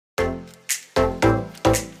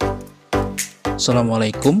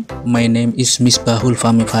Assalamualaikum, my name is Misbahul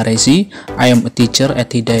Fahmi Fahrezi. I am a teacher at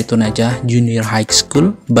Hidayatun Junior High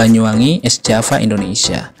School, Banyuwangi, East Java,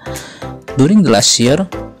 Indonesia. During the last year,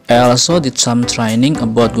 I also did some training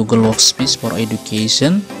about Google Workspace for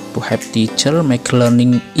Education to help teachers make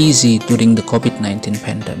learning easy during the COVID-19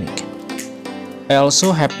 pandemic. I also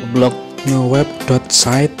have a blog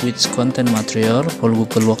web.site with content material for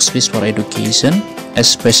Google Workspace for Education,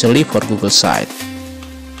 especially for Google Site.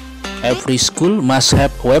 Every school must have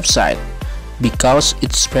a website because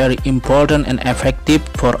it's very important and effective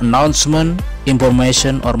for announcement,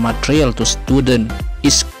 information or material to students.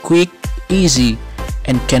 It's quick, easy,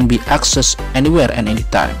 and can be accessed anywhere and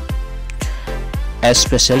anytime.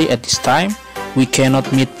 Especially at this time, we cannot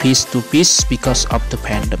meet face-to-face because of the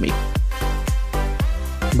pandemic.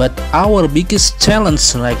 But our biggest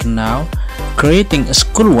challenge right now, creating a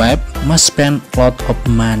school web must spend a lot of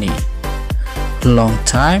money, long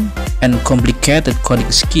time, and complicated coding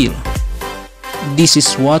skill. This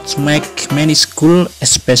is what makes many schools,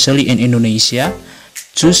 especially in Indonesia,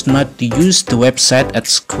 choose not to use the website at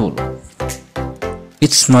school.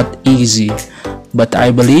 It's not easy, but I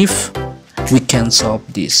believe we can solve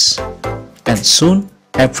this. And soon,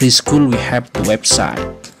 every school will have the website.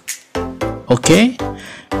 Okay?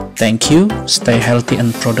 Thank you. Stay healthy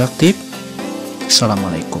and productive.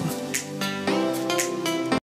 Assalamualaikum.